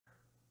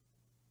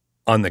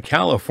On the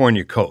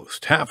California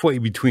coast, halfway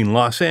between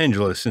Los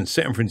Angeles and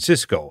San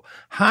Francisco,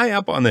 high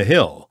up on the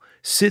hill,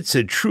 sits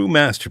a true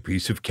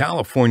masterpiece of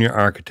California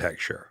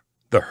architecture,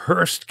 the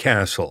Hearst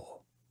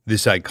Castle.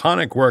 This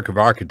iconic work of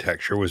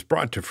architecture was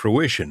brought to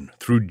fruition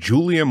through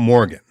Julia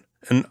Morgan,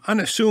 an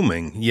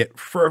unassuming yet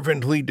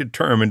fervently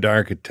determined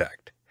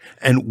architect,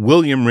 and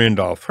William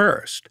Randolph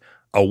Hearst,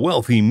 a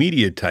wealthy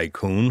media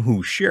tycoon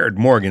who shared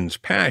Morgan's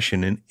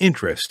passion and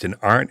interest in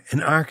art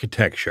and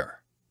architecture.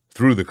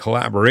 Through the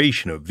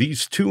collaboration of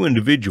these two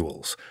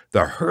individuals,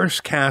 the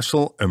Hearst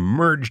Castle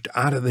emerged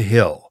out of the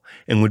hill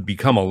and would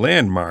become a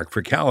landmark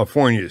for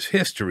California's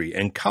history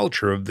and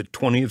culture of the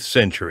 20th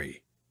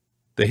century.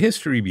 The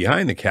history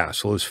behind the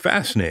castle is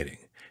fascinating,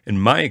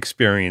 and my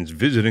experience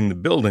visiting the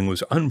building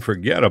was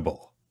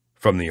unforgettable.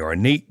 From the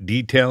ornate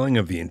detailing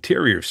of the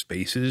interior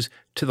spaces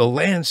to the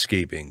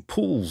landscaping,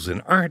 pools,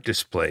 and art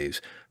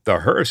displays,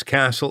 the Hearst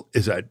Castle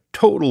is a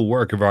total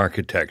work of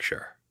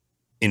architecture.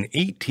 In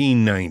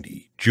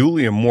 1890,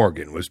 Julia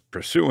Morgan was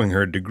pursuing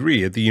her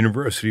degree at the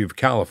University of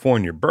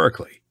California,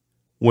 Berkeley.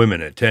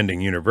 Women attending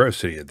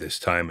university at this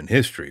time in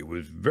history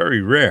was very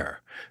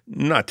rare,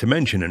 not to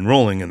mention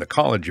enrolling in the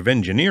College of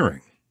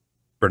Engineering.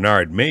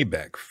 Bernard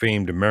Maybeck,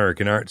 famed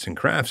American arts and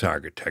crafts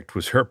architect,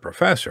 was her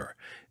professor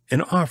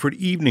and offered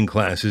evening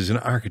classes in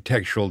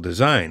architectural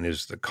design,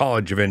 as the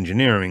College of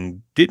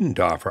Engineering didn't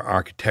offer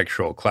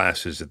architectural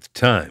classes at the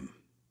time.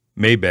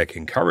 Maybeck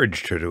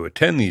encouraged her to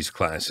attend these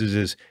classes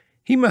as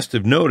he must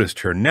have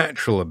noticed her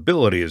natural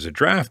ability as a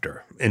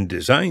drafter and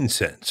design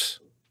sense.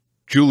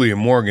 Julia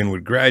Morgan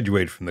would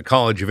graduate from the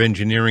College of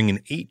Engineering in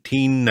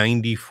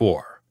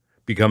 1894,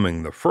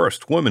 becoming the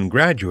first woman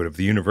graduate of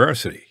the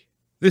university.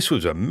 This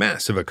was a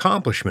massive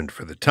accomplishment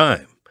for the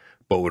time,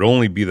 but would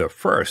only be the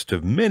first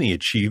of many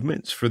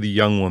achievements for the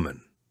young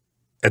woman.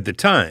 At the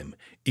time,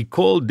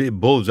 École des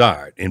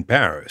Beaux-Arts in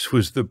Paris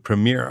was the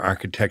premier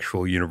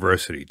architectural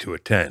university to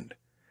attend.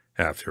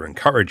 After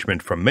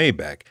encouragement from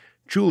Maybeck,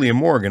 Julia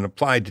Morgan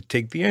applied to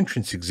take the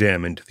entrance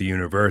exam into the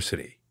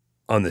university.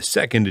 On the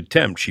second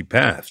attempt, she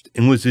passed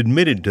and was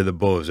admitted to the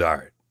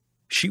Beaux-Arts.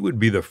 She would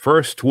be the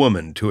first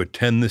woman to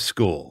attend the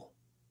school.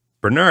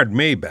 Bernard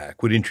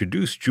Maybeck would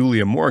introduce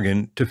Julia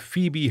Morgan to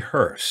Phoebe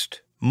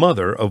Hearst,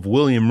 mother of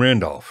William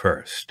Randolph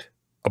Hearst.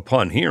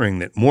 Upon hearing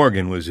that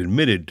Morgan was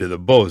admitted to the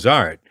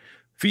Beaux-Arts,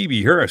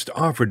 Phoebe Hearst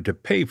offered to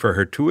pay for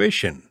her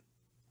tuition.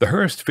 The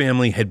Hearst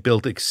family had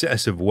built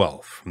excessive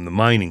wealth from the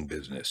mining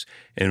business,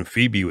 and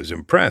Phoebe was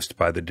impressed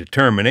by the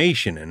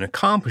determination and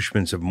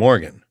accomplishments of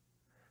Morgan.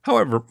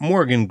 However,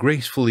 Morgan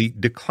gracefully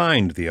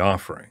declined the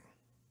offering.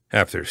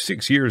 After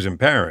 6 years in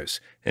Paris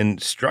and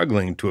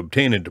struggling to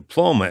obtain a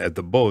diploma at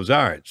the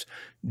Beaux-Arts,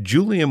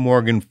 Julia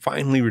Morgan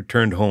finally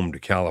returned home to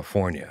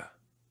California.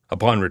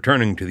 Upon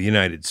returning to the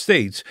United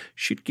States,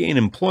 she'd gain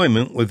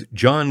employment with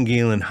John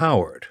Galen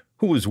Howard,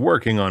 who was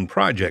working on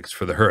projects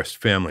for the Hearst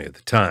family at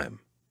the time.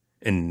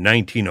 In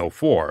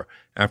 1904,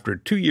 after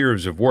 2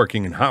 years of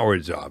working in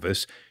Howard's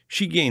office,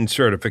 she gained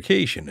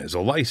certification as a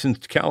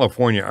licensed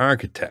California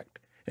architect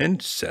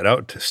and set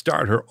out to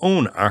start her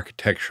own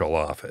architectural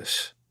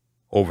office.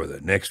 Over the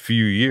next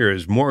few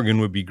years, Morgan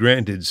would be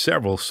granted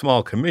several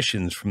small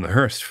commissions from the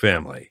Hearst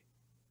family.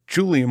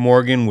 Julia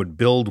Morgan would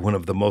build one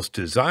of the most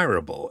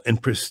desirable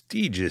and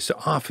prestigious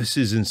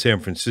offices in San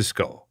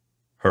Francisco.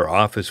 Her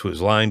office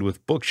was lined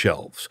with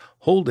bookshelves,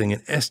 holding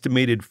an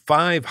estimated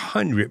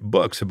 500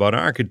 books about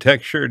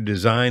architecture,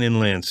 design, and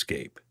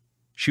landscape.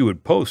 She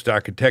would post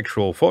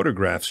architectural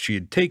photographs she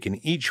had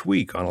taken each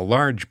week on a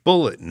large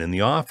bulletin in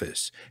the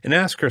office and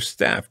ask her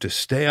staff to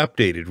stay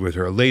updated with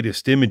her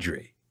latest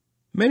imagery.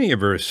 Many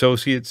of her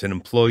associates and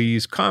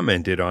employees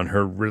commented on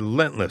her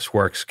relentless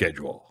work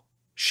schedule.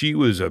 She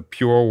was a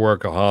pure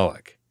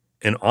workaholic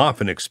and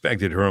often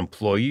expected her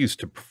employees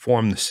to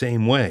perform the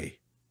same way.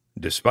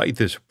 Despite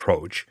this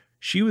approach,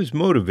 she was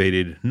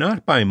motivated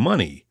not by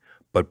money,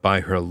 but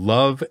by her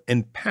love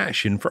and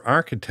passion for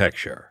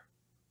architecture.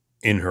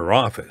 In her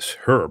office,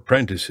 her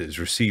apprentices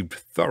received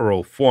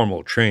thorough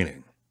formal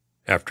training.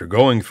 After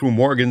going through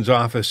Morgan's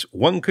office,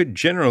 one could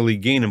generally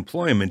gain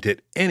employment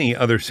at any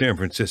other San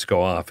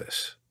Francisco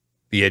office.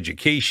 The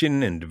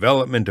education and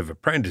development of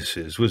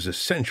apprentices was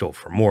essential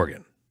for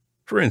Morgan.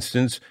 For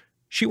instance,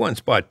 she once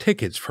bought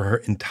tickets for her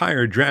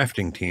entire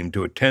drafting team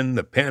to attend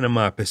the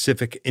Panama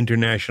Pacific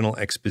International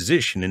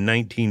Exposition in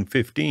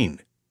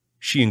 1915.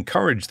 She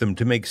encouraged them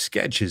to make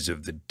sketches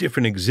of the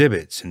different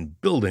exhibits and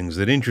buildings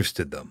that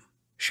interested them.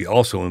 She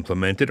also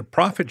implemented a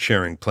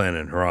profit-sharing plan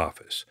in her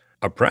office,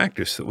 a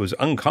practice that was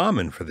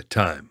uncommon for the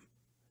time.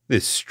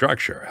 This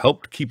structure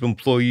helped keep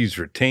employees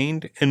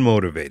retained and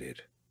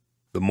motivated.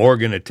 The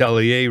Morgan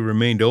Atelier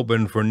remained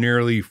open for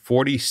nearly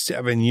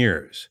 47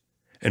 years.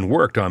 And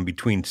worked on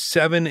between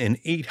 700 and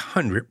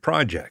 800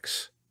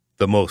 projects.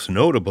 The most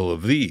notable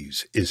of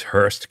these is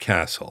Hearst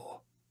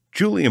Castle.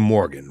 Julia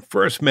Morgan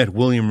first met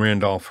William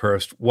Randolph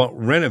Hearst while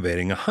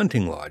renovating a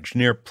hunting lodge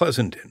near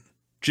Pleasanton,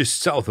 just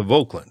south of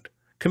Oakland,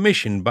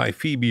 commissioned by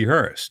Phoebe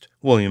Hearst,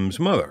 William's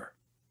mother.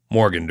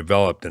 Morgan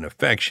developed an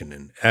affection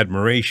and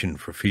admiration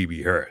for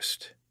Phoebe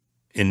Hearst.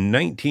 In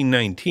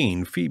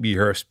 1919, Phoebe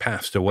Hearst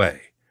passed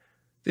away.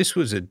 This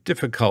was a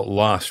difficult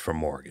loss for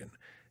Morgan,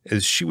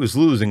 as she was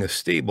losing a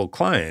stable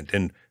client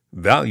and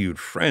valued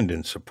friend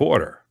and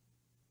supporter.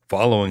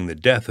 Following the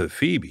death of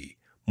Phoebe,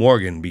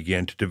 Morgan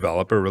began to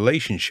develop a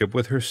relationship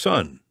with her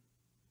son.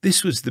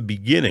 This was the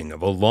beginning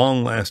of a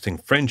long-lasting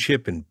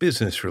friendship and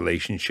business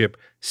relationship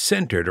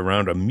centered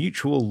around a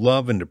mutual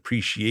love and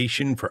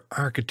appreciation for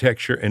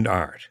architecture and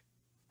art.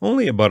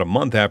 Only about a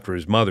month after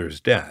his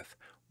mother's death,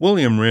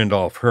 William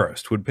Randolph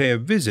Hearst would pay a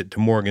visit to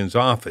Morgan's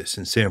office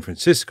in San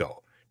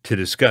Francisco to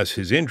discuss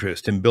his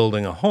interest in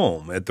building a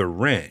home at the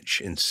ranch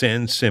in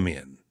San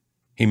Simeon.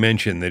 He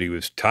mentioned that he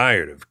was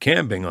tired of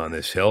camping on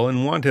this hill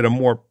and wanted a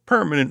more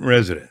permanent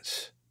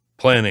residence.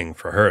 Planning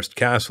for Hearst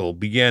Castle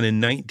began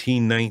in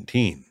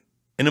 1919.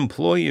 An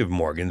employee of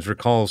Morgan's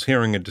recalls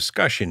hearing a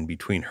discussion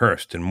between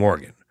Hearst and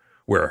Morgan,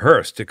 where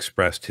Hearst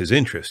expressed his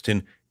interest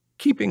in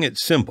keeping it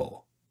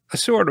simple, a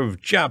sort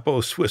of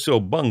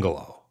Japo-Swisso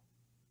bungalow.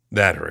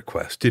 That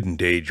request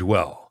didn't age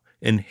well,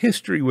 and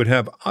history would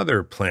have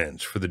other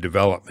plans for the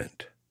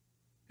development.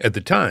 At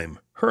the time,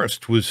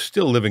 Hearst was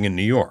still living in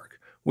New York,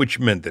 which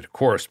meant that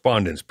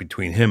correspondence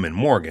between him and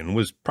Morgan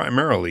was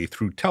primarily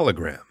through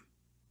telegram.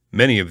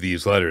 Many of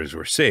these letters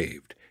were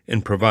saved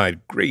and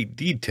provide great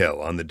detail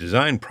on the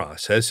design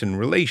process and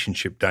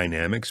relationship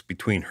dynamics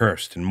between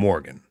Hearst and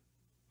Morgan.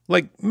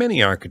 Like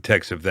many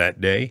architects of that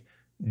day,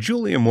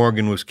 Julia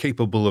Morgan was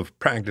capable of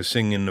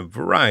practicing in a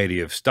variety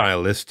of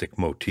stylistic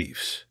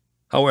motifs.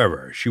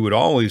 However, she would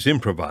always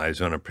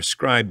improvise on a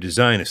prescribed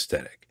design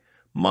aesthetic,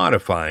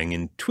 modifying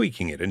and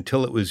tweaking it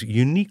until it was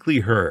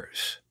uniquely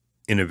hers.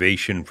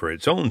 Innovation for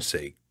its own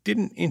sake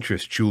didn't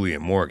interest Julia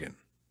Morgan.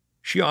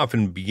 She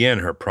often began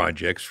her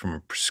projects from a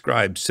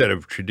prescribed set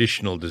of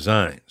traditional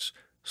designs,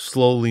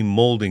 slowly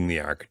molding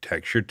the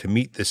architecture to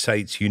meet the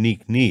site's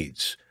unique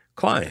needs,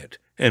 client,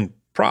 and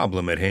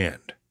problem at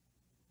hand.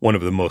 One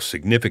of the most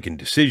significant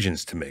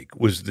decisions to make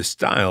was the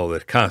style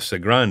that Casa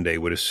Grande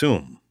would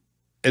assume.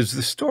 As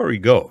the story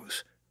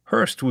goes,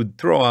 Hearst would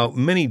throw out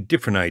many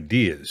different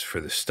ideas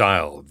for the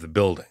style of the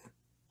building,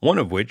 one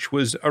of which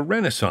was a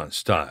Renaissance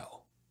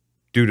style.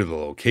 Due to the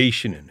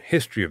location and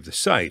history of the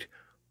site,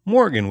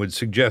 Morgan would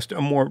suggest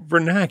a more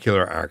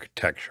vernacular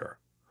architecture,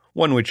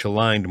 one which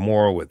aligned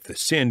more with the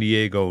San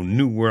Diego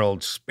New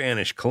World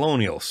Spanish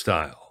colonial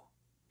style.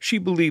 She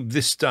believed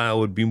this style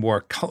would be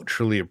more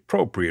culturally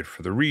appropriate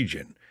for the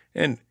region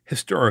and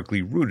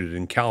historically rooted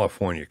in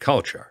California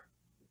culture.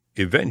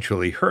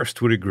 Eventually,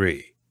 Hearst would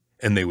agree,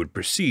 and they would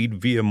proceed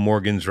via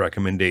Morgan's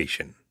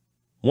recommendation.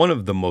 One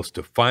of the most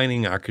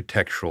defining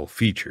architectural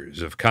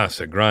features of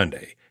Casa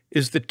Grande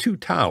is the two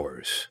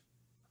towers.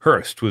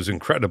 Hearst was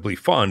incredibly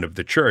fond of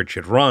the church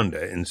at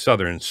Ronda in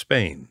southern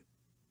Spain.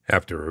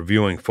 After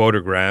reviewing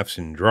photographs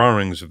and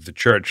drawings of the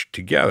church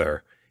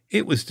together,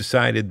 it was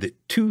decided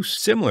that two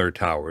similar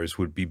towers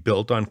would be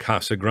built on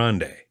Casa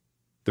Grande.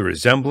 The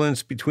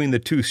resemblance between the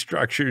two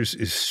structures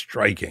is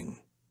striking.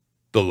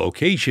 The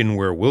location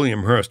where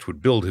William Hearst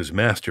would build his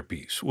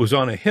masterpiece was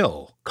on a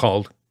hill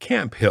called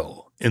Camp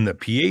Hill in the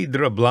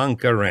Piedra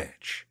Blanca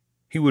Ranch.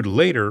 He would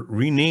later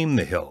rename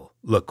the hill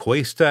La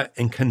Cuesta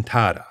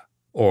Encantada,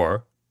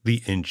 or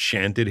the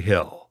Enchanted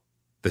Hill.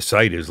 The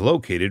site is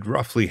located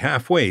roughly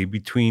halfway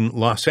between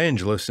Los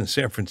Angeles and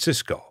San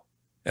Francisco.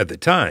 At the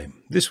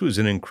time, this was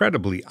an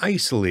incredibly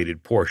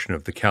isolated portion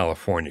of the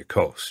California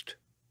coast.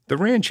 The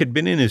ranch had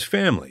been in his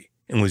family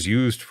and was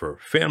used for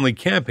family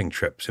camping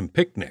trips and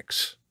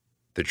picnics.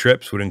 The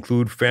trips would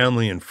include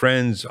family and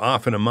friends,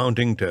 often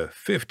amounting to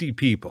 50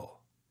 people.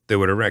 They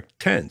would erect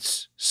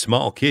tents,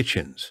 small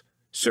kitchens,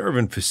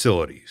 servant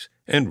facilities,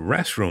 and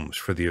restrooms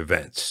for the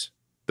events.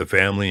 The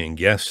family and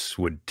guests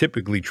would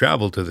typically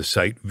travel to the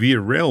site via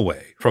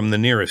railway, from the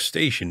nearest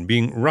station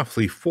being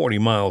roughly 40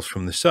 miles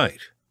from the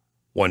site.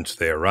 Once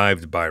they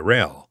arrived by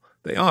rail,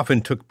 they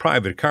often took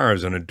private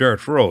cars on a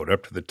dirt road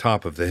up to the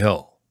top of the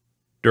hill.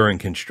 During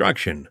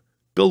construction,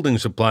 building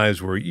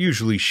supplies were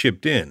usually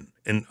shipped in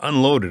and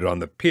unloaded on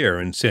the pier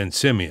in San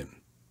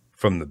Simeon.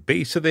 From the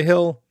base of the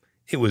hill,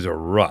 it was a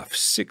rough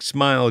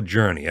 6-mile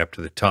journey up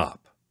to the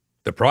top.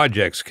 The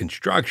project's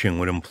construction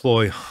would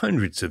employ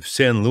hundreds of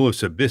San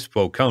Luis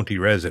Obispo County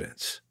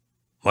residents.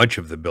 Much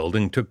of the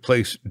building took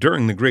place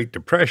during the Great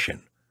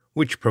Depression,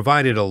 which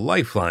provided a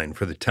lifeline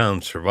for the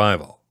town's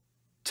survival.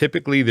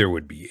 Typically, there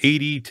would be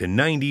 80 to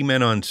 90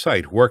 men on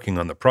site working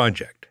on the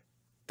project.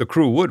 The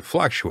crew would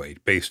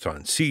fluctuate based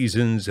on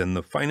seasons and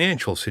the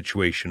financial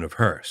situation of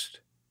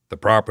Hearst. The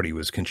property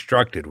was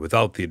constructed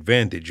without the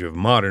advantage of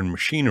modern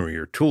machinery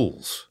or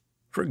tools.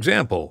 For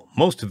example,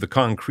 most of the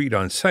concrete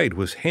on site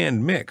was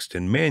hand-mixed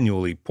and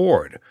manually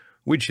poured,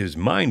 which is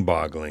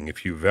mind-boggling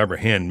if you've ever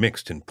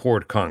hand-mixed and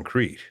poured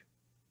concrete.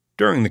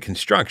 During the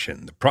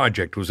construction, the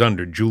project was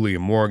under Julia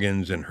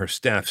Morgan's and her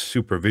staff's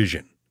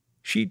supervision.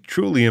 She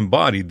truly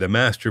embodied the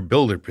master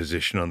builder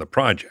position on the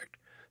project,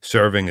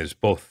 serving as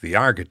both the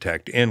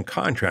architect and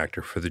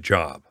contractor for the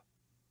job.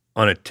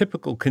 On a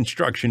typical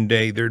construction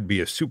day, there'd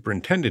be a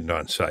superintendent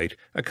on site,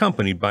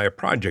 accompanied by a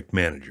project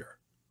manager.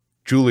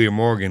 Julia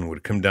Morgan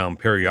would come down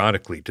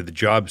periodically to the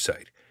job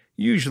site,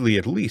 usually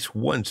at least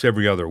once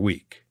every other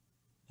week.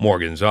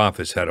 Morgan's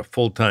office had a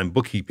full-time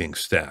bookkeeping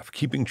staff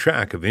keeping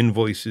track of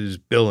invoices,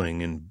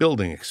 billing, and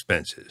building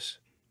expenses.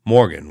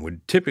 Morgan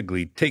would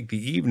typically take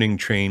the evening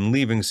train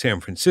leaving San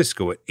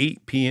Francisco at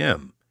 8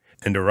 p.m.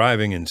 and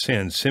arriving in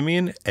San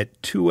Simeon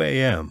at 2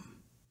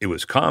 a.m. It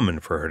was common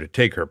for her to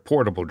take her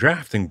portable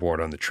drafting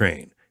board on the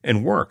train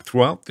and work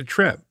throughout the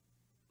trip.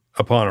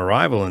 Upon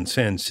arrival in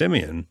San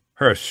Simeon,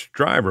 Hearst's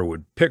driver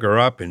would pick her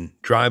up and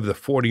drive the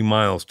 40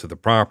 miles to the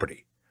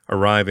property,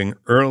 arriving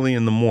early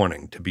in the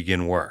morning to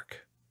begin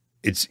work.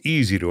 It's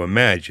easy to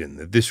imagine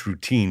that this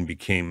routine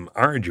became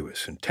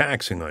arduous and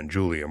taxing on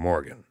Julia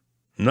Morgan,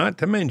 not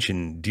to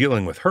mention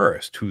dealing with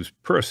Hearst, whose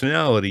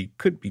personality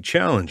could be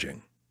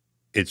challenging.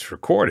 It's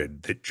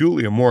recorded that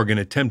Julia Morgan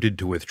attempted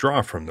to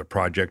withdraw from the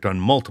project on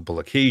multiple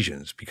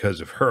occasions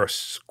because of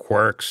Hearst's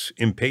quirks,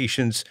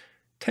 impatience,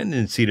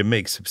 tendency to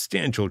make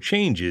substantial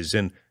changes,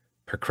 and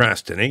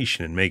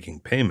procrastination in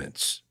making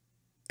payments.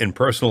 In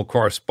personal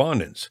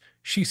correspondence,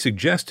 she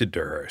suggested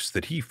to Hearst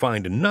that he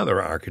find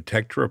another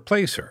architect to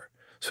replace her,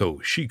 so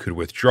she could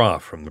withdraw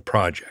from the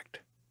project.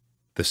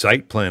 The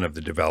site plan of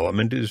the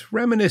development is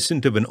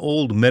reminiscent of an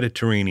old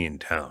Mediterranean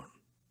town.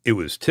 It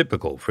was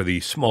typical for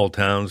these small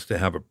towns to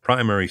have a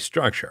primary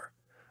structure,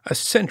 a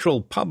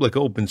central public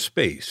open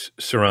space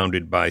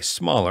surrounded by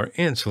smaller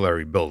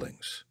ancillary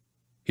buildings.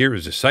 Here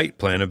is a site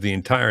plan of the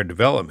entire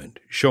development,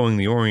 showing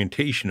the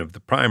orientation of the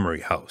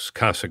primary house,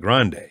 Casa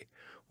Grande,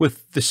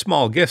 with the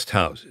small guest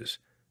houses,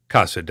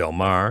 Casa del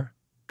Mar,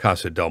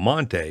 Casa del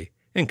Monte,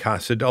 and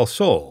Casa del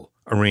Sol,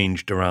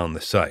 arranged around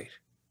the site.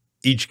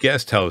 Each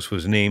guest house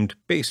was named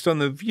based on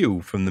the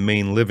view from the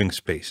main living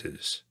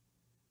spaces.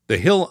 The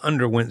hill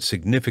underwent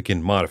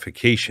significant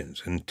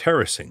modifications and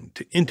terracing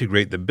to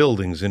integrate the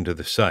buildings into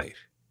the site.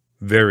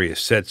 Various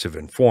sets of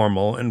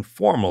informal and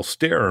formal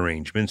stair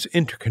arrangements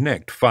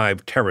interconnect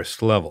 5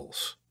 terraced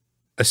levels.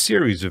 A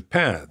series of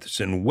paths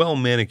and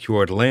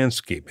well-manicured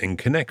landscaping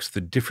connects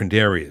the different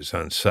areas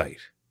on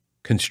site.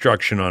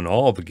 Construction on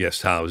all the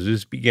guest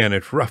houses began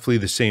at roughly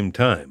the same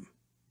time.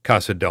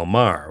 Casa del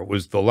Mar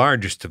was the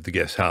largest of the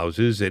guest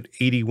houses at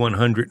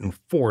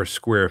 8,104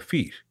 square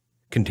feet,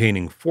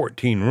 containing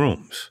 14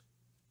 rooms.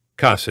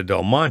 Casa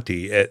del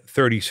Monte at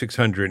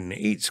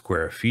 3,608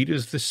 square feet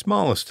is the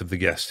smallest of the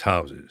guest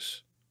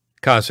houses.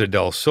 Casa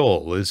del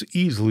Sol is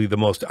easily the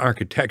most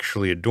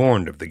architecturally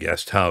adorned of the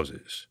guest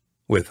houses,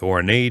 with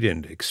ornate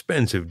and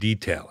expensive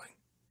detailing.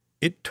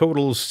 It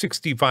totals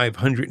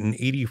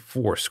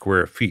 6,584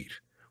 square feet,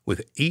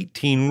 with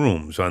 18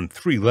 rooms on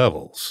 3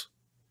 levels.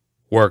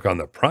 Work on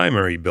the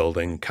primary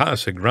building,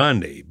 Casa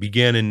Grande,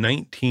 began in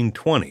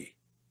 1920.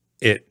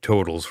 It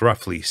totals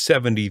roughly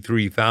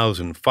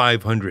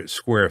 73,500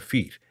 square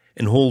feet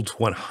and holds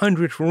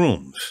 100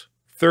 rooms,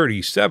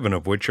 37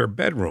 of which are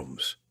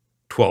bedrooms,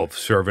 12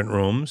 servant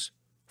rooms,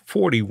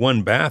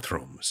 41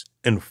 bathrooms,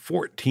 and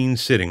 14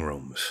 sitting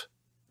rooms.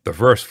 The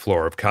first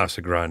floor of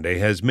Casa Grande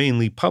has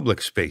mainly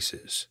public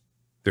spaces.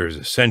 There is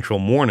a central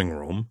morning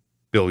room,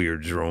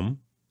 billiards room,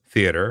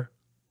 theater,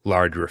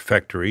 large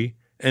refectory,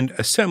 and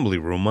assembly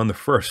room on the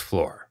first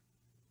floor.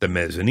 The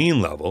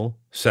mezzanine level,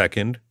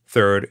 second,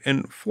 third,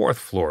 and fourth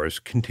floors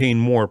contain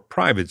more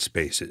private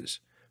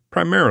spaces,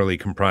 primarily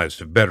comprised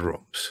of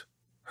bedrooms.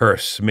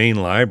 Hearst's main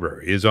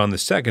library is on the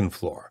second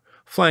floor,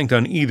 flanked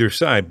on either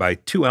side by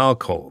 2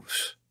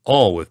 alcoves,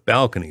 all with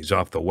balconies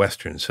off the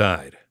western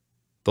side.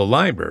 The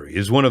library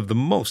is one of the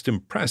most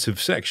impressive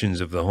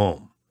sections of the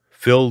home,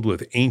 filled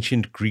with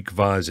ancient Greek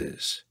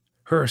vases,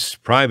 Hearst's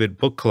private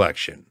book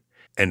collection,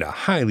 and a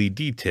highly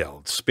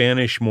detailed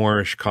Spanish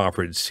Moorish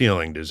coffered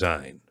ceiling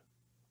design.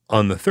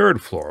 On the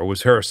third floor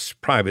was Hearst's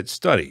private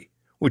study,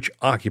 which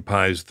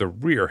occupies the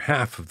rear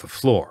half of the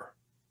floor.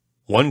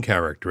 One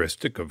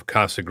characteristic of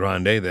Casa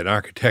Grande that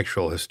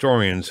architectural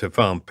historians have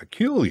found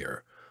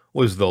peculiar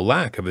was the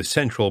lack of a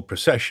central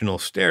processional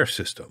stair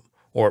system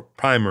or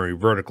primary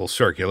vertical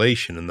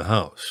circulation in the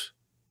house.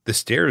 The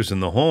stairs in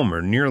the home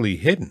are nearly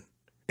hidden,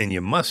 and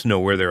you must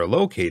know where they are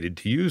located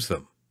to use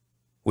them.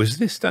 Was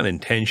this done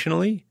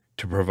intentionally,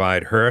 to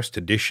provide Hearst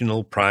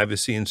additional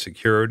privacy and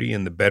security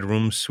in the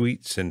bedroom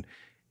suites and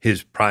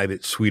his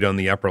private suite on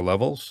the upper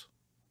levels?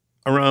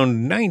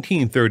 Around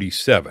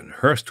 1937,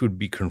 Hearst would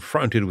be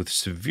confronted with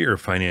severe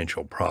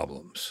financial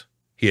problems.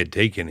 He had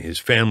taken his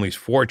family's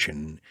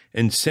fortune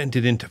and sent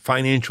it into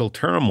financial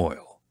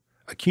turmoil,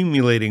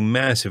 accumulating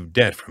massive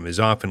debt from his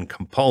often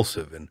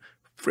compulsive and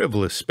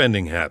frivolous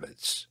spending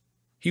habits.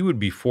 He would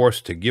be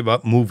forced to give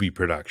up movie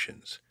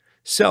productions,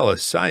 sell a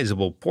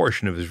sizable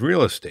portion of his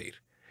real estate,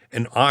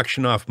 and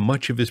auction off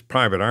much of his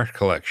private art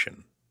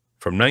collection.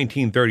 From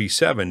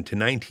 1937 to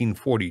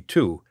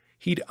 1942,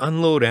 he'd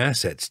unload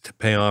assets to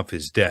pay off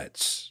his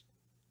debts.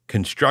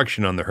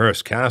 Construction on the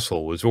Hearst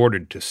Castle was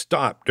ordered to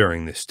stop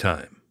during this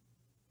time.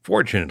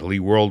 Fortunately,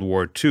 World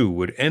War II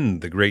would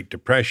end the Great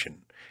Depression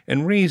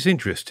and raise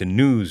interest in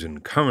news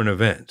and current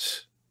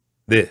events.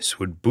 This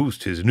would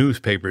boost his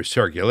newspaper's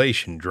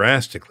circulation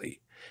drastically,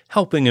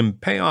 helping him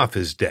pay off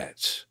his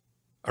debts.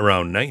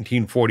 Around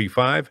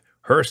 1945,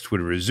 Hearst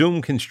would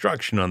resume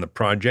construction on the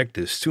project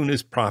as soon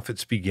as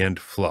profits began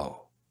to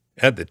flow.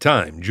 At the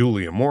time,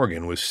 Julia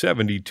Morgan was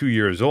 72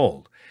 years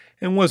old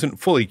and wasn't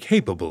fully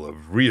capable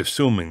of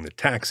reassuming the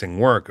taxing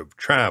work of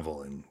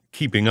travel and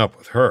keeping up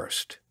with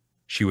Hearst.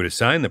 She would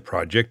assign the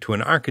project to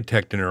an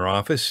architect in her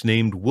office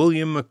named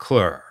William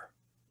McClure.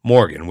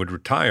 Morgan would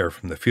retire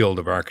from the field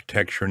of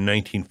architecture in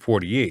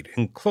 1948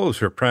 and close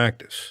her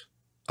practice.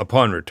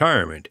 Upon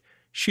retirement,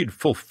 she'd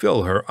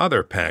fulfill her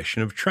other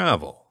passion of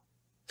travel.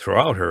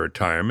 Throughout her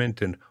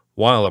retirement and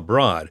while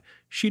abroad,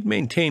 she'd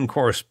maintain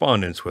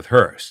correspondence with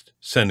Hearst,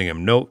 sending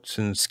him notes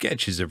and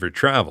sketches of her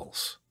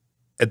travels.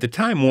 At the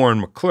time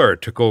Warren McClure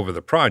took over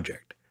the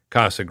project,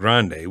 Casa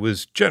Grande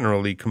was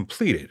generally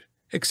completed,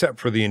 except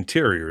for the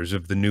interiors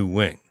of the new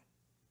wing.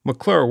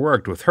 McClure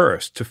worked with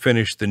Hearst to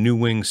finish the new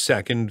wing's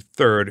second,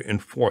 third, and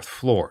fourth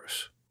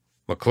floors.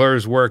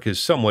 McClure's work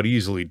is somewhat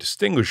easily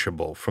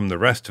distinguishable from the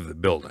rest of the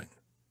building.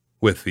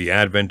 With the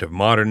advent of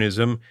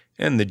modernism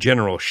and the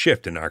general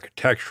shift in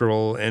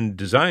architectural and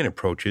design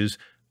approaches,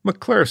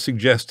 McClure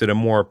suggested a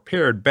more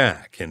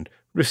pared-back and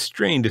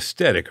restrained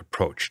aesthetic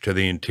approach to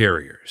the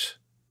interiors.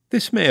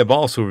 This may have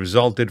also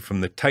resulted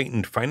from the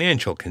tightened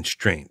financial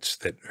constraints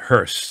that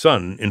Hearst's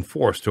son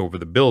enforced over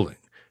the building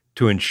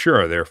to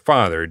ensure their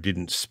father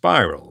didn't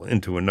spiral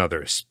into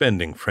another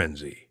spending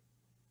frenzy.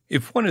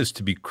 If one is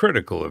to be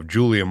critical of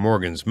Julia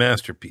Morgan's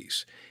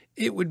masterpiece,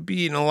 it would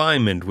be in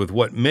alignment with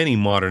what many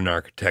modern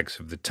architects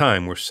of the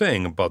time were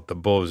saying about the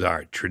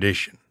Beaux-Arts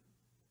tradition.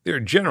 Their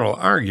general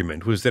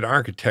argument was that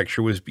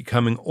architecture was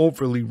becoming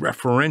overly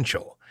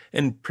referential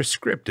and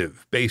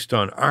prescriptive based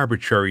on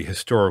arbitrary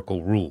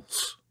historical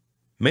rules.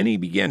 Many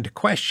began to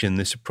question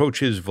this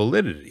approach's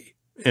validity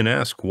and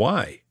ask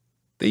why.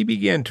 They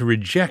began to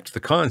reject the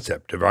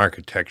concept of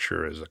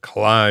architecture as a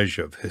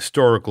collage of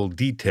historical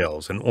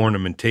details and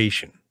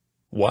ornamentation.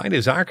 Why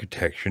does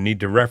architecture need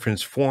to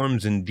reference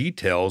forms and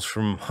details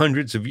from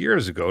hundreds of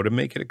years ago to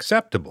make it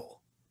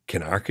acceptable?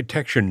 Can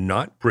architecture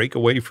not break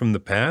away from the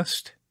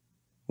past?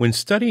 When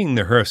studying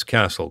the Hearst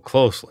Castle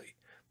closely,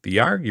 the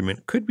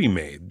argument could be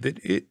made that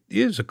it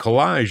is a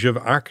collage of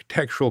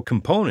architectural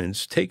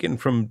components taken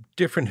from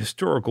different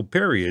historical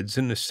periods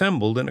and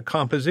assembled in a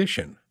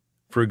composition.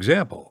 For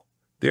example,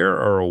 there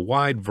are a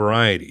wide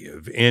variety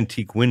of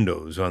antique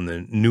windows on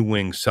the new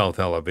wing's south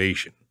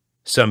elevation,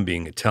 some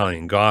being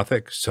Italian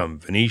Gothic, some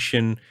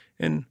Venetian,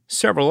 and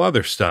several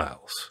other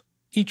styles.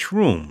 Each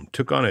room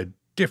took on a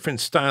different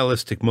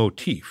stylistic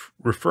motif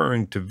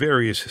referring to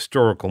various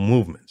historical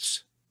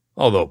movements.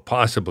 Although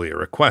possibly a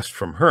request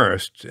from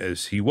Hearst,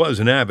 as he was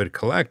an avid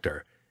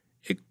collector,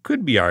 it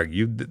could be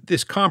argued that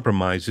this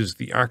compromises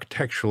the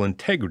architectural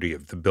integrity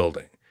of the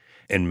building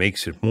and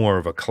makes it more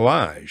of a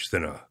collage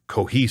than a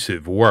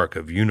cohesive work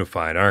of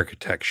unified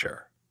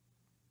architecture.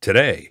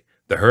 Today,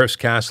 the Hearst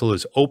Castle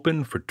is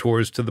open for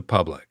tours to the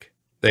public.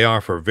 They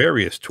offer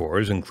various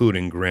tours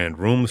including Grand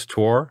Rooms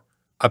Tour,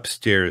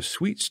 Upstairs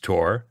Suites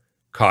Tour,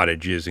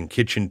 Cottages and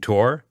Kitchen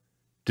Tour,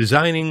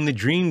 Designing the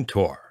Dream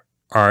Tour,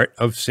 Art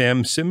of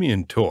Sam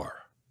Simeon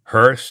Tour,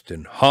 Hearst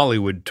and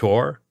Hollywood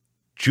Tour,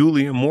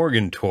 Julia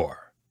Morgan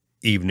Tour,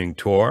 Evening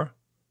Tour,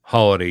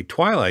 Holiday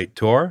Twilight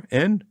Tour,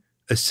 and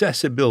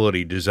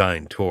Accessibility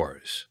Design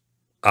Tours.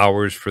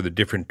 Hours for the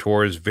different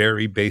tours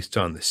vary based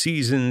on the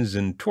seasons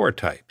and tour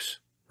types.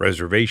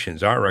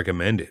 Reservations are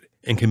recommended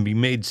and can be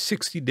made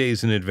 60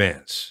 days in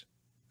advance.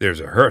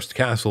 There's a Hearst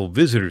Castle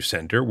Visitor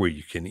Center where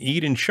you can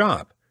eat and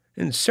shop,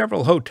 and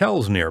several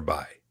hotels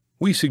nearby.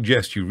 We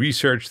suggest you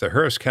research the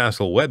Hearst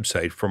Castle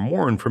website for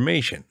more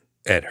information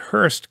at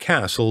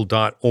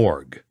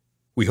hearstcastle.org.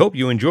 We hope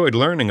you enjoyed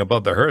learning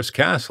about the Hearst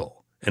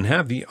Castle and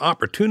have the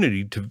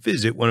opportunity to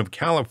visit one of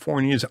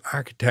California's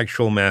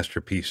architectural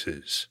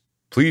masterpieces.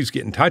 Please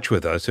get in touch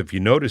with us if you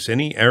notice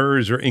any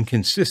errors or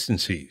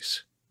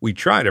inconsistencies. We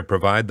try to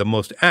provide the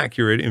most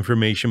accurate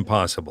information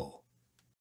possible.